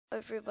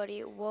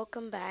everybody,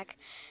 welcome back.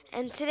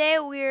 And today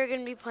we are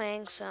going to be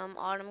playing some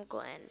Autumn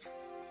Glen.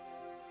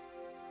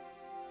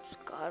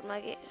 God,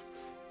 my game.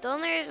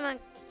 Don't use my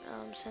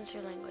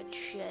censor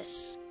language.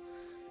 Yes.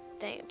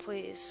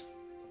 Please.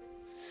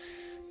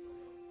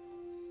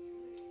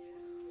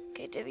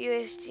 Okay,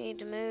 WASD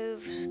to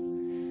move.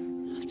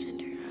 Left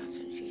enter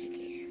option G to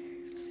gear.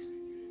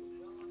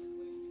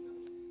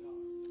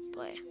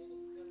 Play.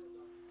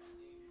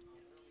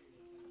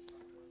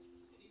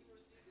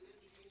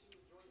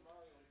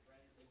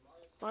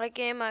 My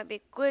game might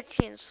be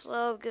glitchy and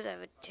slow because I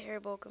have a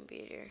terrible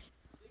computer.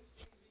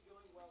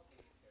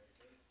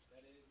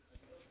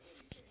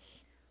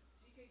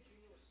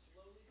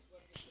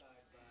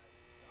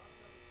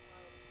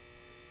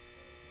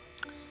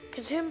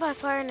 Consumed by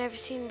fire, never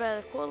seen by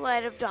the cool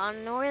light of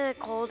dawn, nor the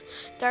cold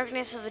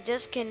darkness of a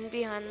dusk hidden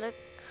behind the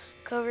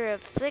cover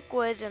of thick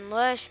woods and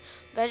lush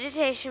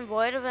vegetation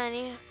void of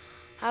any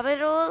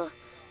habitable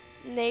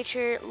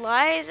nature,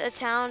 lies a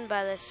town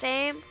by the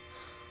same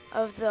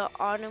of the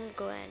Autumn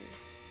Glen.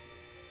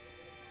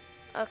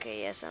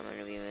 Okay, yes, I'm going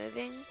to be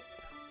moving.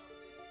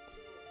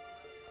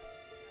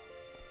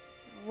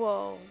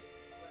 Whoa.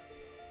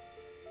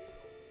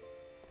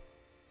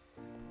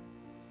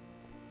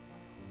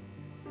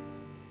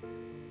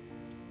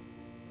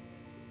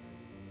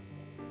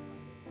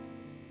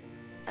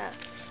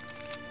 F.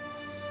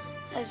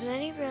 As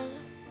many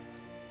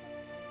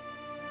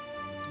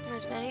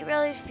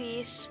relics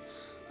feast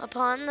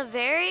upon the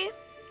very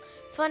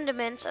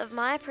fundaments of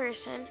my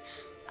person,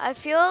 I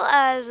feel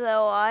as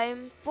though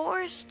I'm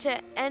forced to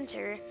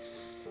enter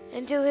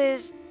into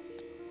his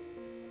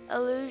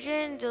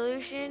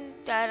delusion,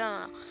 I don't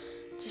know,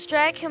 to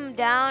strike him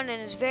down in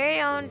his very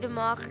own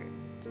democracy.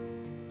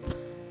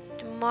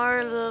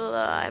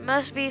 I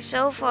must be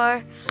so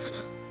far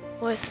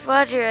with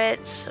Roger,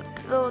 it's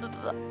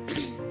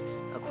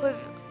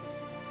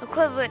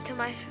equivalent to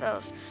my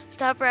spells.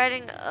 Stop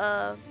writing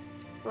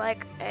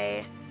like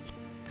a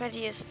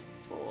plenteous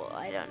fool.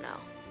 I don't know.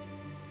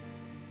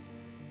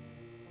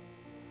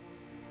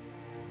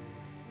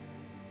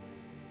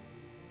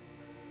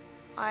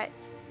 Alright.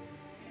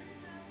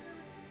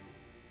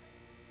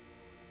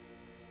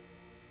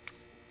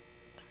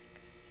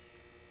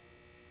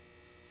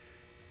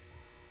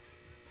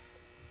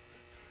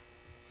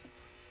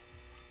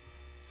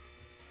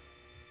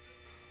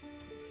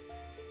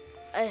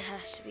 It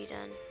has to be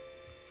done.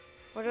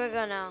 Where do I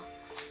go now?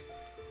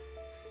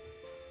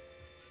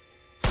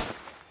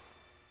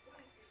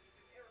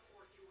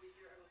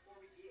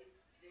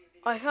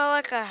 I felt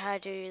like I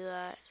had to do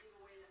that.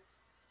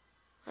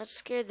 That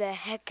scared the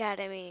heck out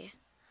of me.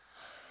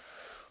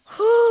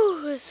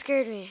 Whew, it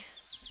scared me.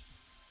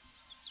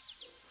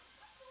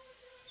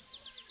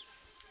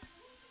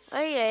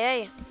 Ay, ay,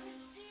 ay.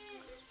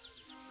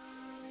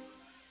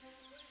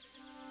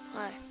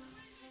 Hi.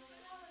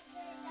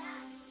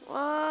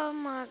 Oh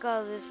my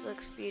god, this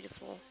looks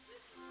beautiful.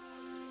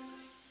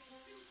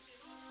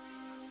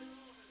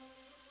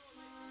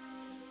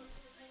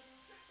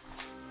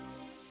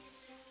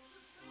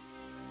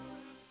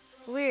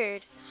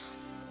 Weird.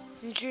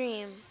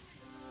 Dream.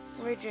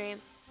 Weird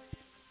dream.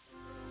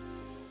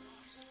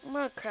 I'm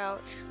gonna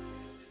crouch.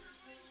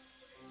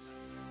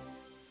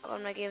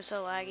 God, my game's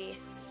so laggy.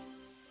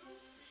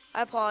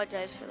 I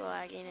apologize for the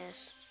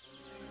lagginess.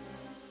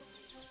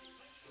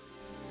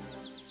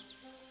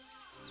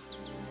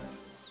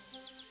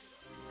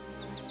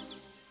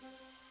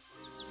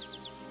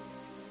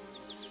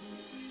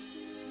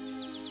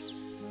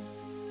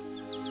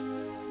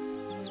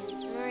 I'm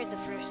gonna read the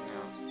first now.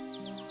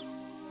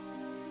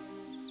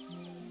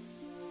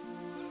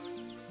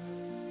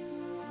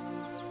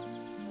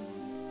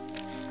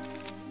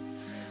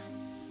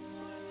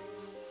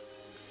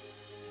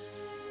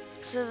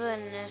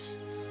 Sylvanus,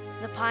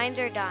 the pines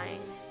are dying.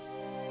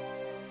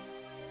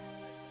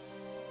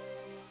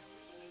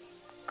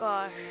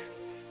 Gosh.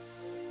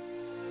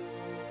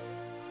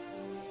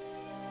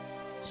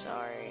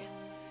 Sorry.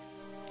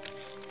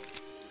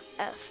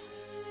 F.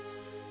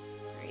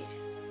 Read.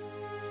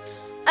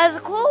 As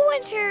the cool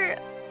winter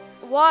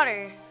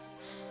water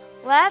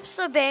laps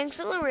the banks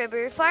of the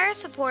river, fire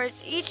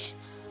supports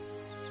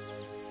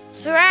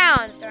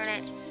surrounds, darn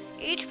it,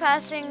 each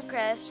passing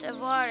crest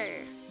of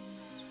water.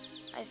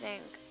 I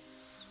think.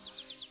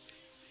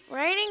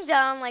 Raining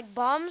down like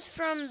bombs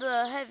from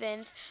the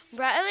heavens,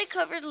 brightly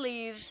covered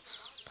leaves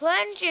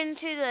plunge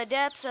into the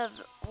depths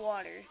of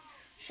water,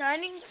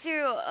 shining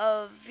through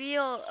a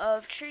veil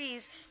of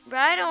trees,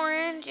 bright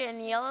orange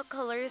and yellow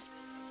colors.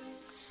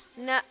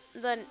 I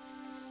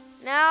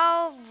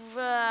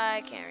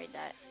can't read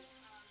that.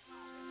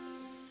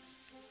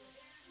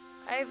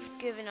 I've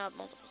given up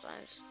multiple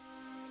times.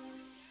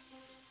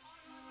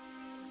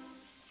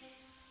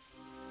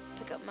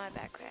 Pick up my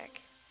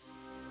backpack.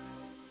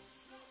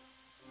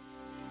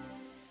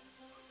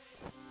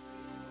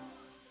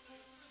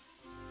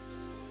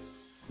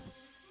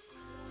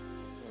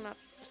 I'm up.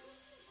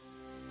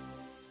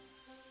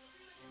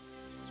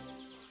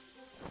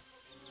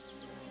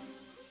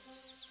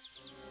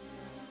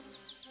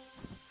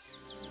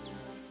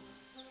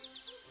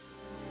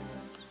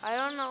 I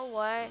don't know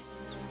why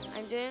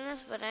I'm doing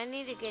this, but I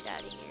need to get out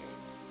of here.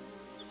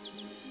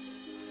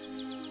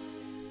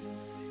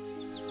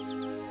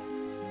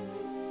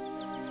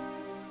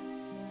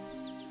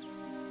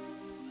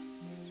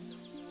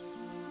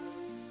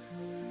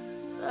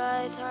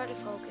 It's hard to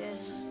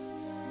focus.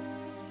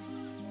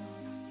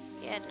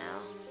 Yeah, no.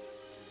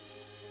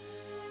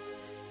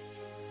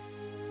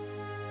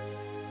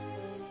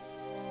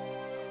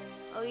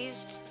 Oh,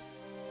 he's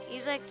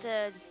like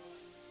to.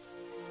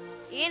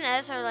 E and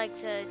S are like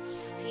to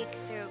peek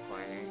through a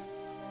corner.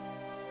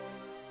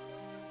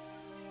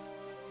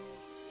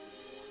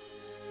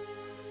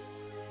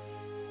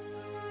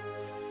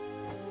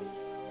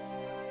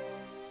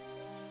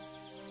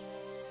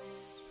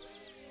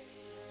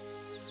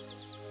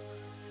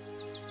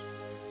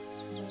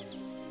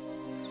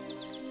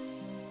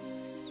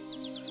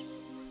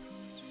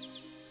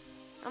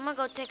 I'm gonna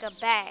go take a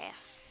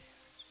bath.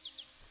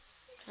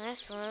 Can I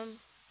swim?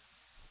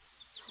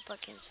 Hope I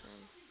can swim.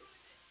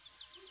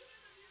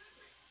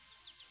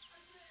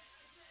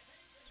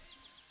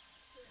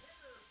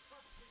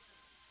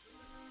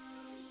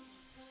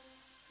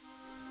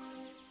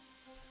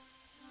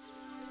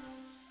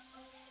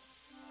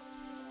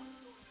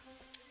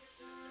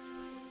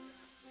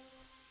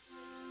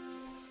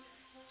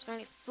 Is there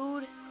any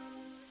food?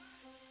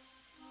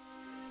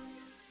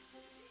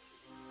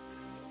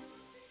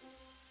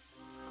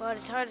 God,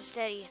 it's hard to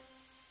steady.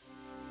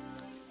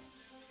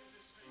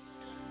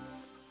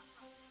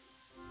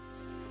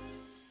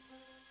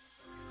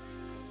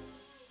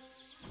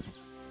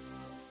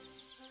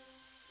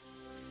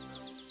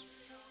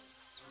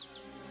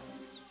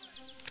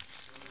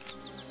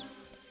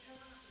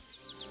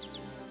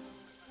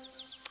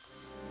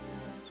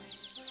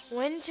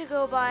 When to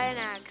go buy an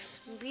axe.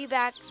 Be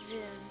back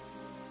soon.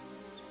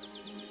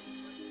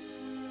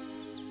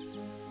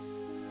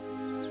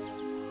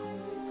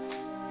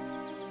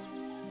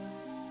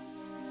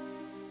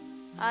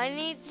 I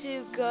need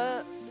to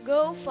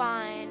go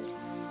find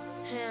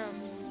him.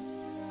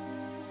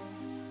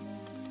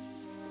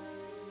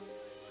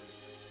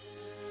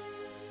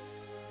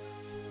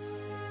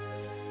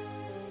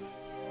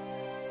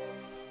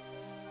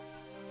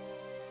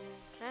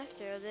 Can I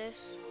throw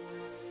this?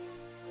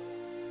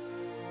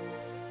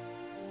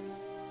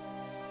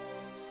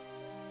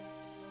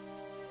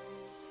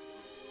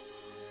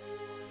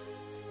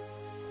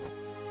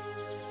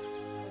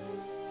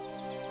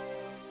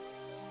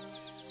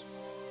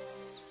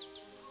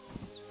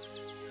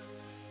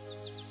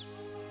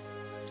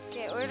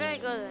 Okay, where did I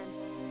go then?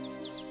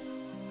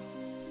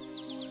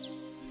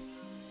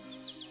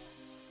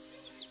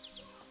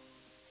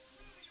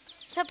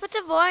 So put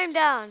the volume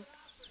down.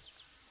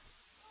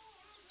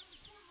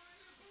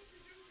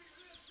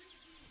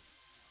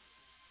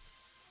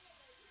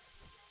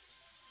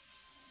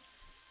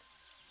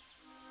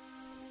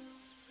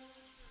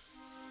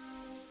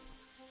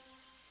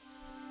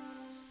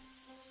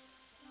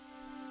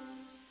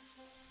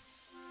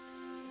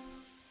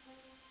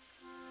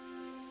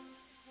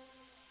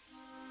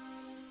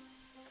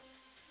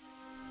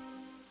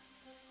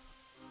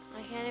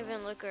 I can't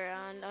even look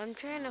around. I'm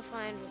trying to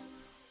find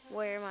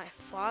where my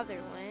father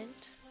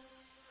went.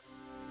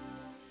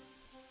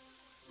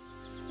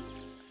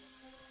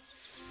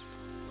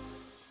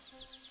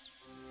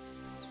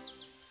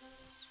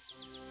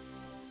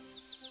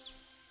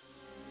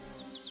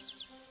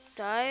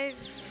 I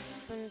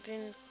haven't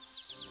been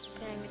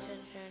paying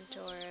attention to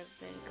where I've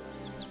been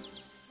going.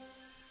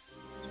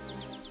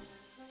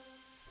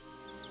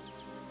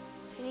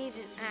 If he needs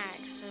an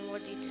axe, then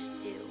what do you just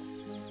do?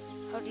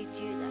 How do you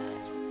do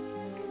that?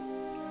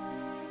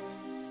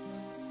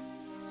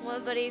 Well,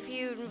 buddy, if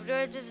you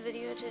enjoyed this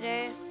video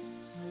today,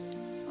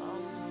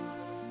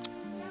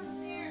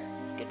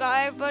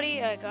 goodbye,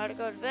 everybody. I gotta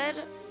go to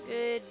bed.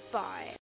 Goodbye.